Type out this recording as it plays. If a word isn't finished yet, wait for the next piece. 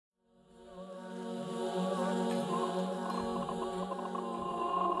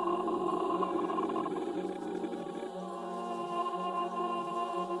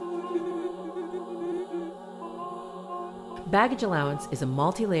Baggage Allowance is a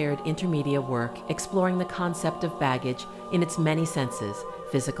multi-layered intermedia work exploring the concept of baggage in its many senses: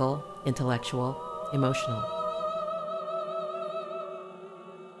 physical, intellectual, emotional.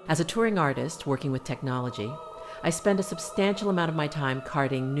 As a touring artist working with technology, I spend a substantial amount of my time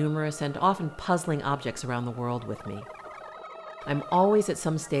carting numerous and often puzzling objects around the world with me. I'm always at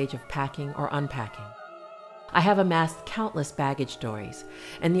some stage of packing or unpacking. I have amassed countless baggage stories,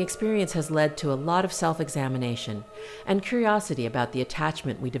 and the experience has led to a lot of self-examination and curiosity about the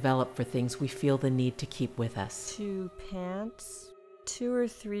attachment we develop for things we feel the need to keep with us. 2 pants, 2 or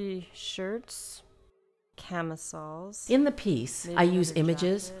 3 shirts, camisoles. In the piece, I use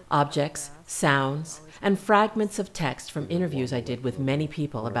images, objects, sounds, and fragments of text from interviews I did with many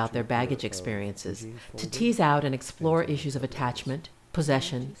people about their baggage experiences to tease out and explore issues of attachment,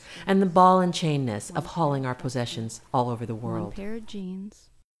 possession, and the ball and chainness of hauling our possessions all over the world. 1 pair of jeans,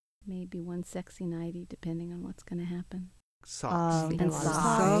 maybe 1 sexy nightie, depending on what's going to happen. Socks. And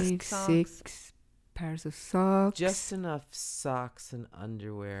socks. 6 pairs of socks. Just enough socks and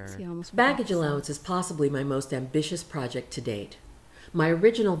underwear. See, I almost Baggage forgot Allowance is possibly my most ambitious project to date. My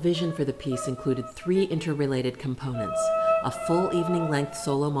original vision for the piece included 3 interrelated components: a full evening-length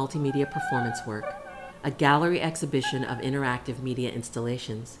solo multimedia performance work, a gallery exhibition of interactive media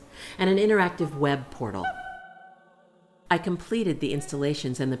installations, and an interactive web portal. I completed the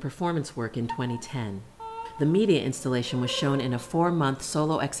installations and the performance work in 2010. The media installation was shown in a 4-month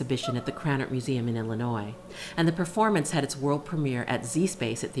solo exhibition at the Krannert Museum in Illinois, and the performance had its world premiere at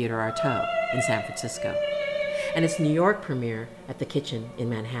Z-Space at Theatre Artaud in San Francisco, and its New York premiere at The Kitchen in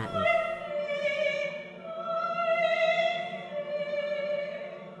Manhattan.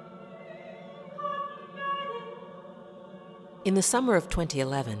 In the summer of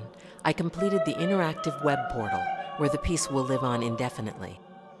 2011, I completed the interactive web portal, where the piece will live on indefinitely.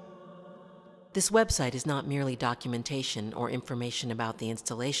 This website is not merely documentation or information about the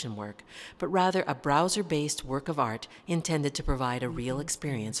installation work, but rather a browser-based work of art intended to provide a real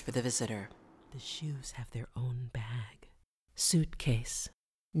experience for the visitor. The shoes have their own bag. Suitcase.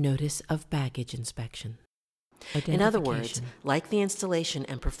 Notice of baggage inspection. In other words, like the installation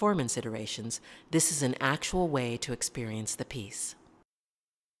and performance iterations, this is an actual way to experience the piece.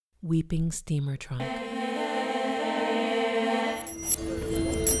 Weeping steamer trunk.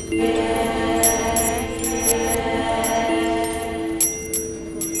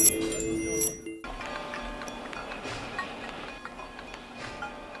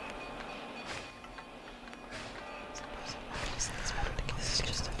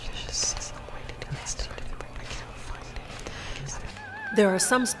 There are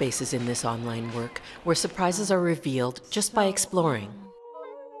some spaces in this online work where surprises are revealed just by exploring,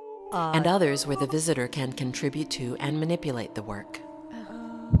 and others where the visitor can contribute to and manipulate the work.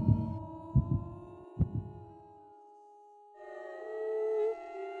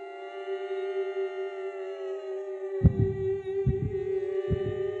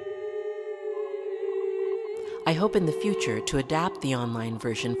 I hope in the future to adapt the online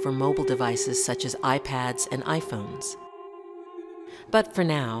version for mobile devices such as iPads and iPhones. But for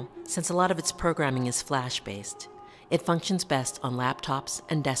now, since a lot of its programming is Flash-based, it functions best on laptops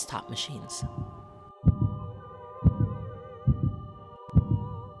and desktop machines.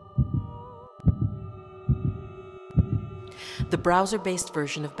 The browser-based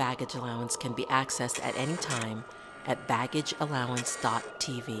version of Baggage Allowance can be accessed at any time at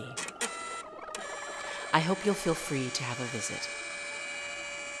baggageallowance.tv. I hope you'll feel free to have a visit.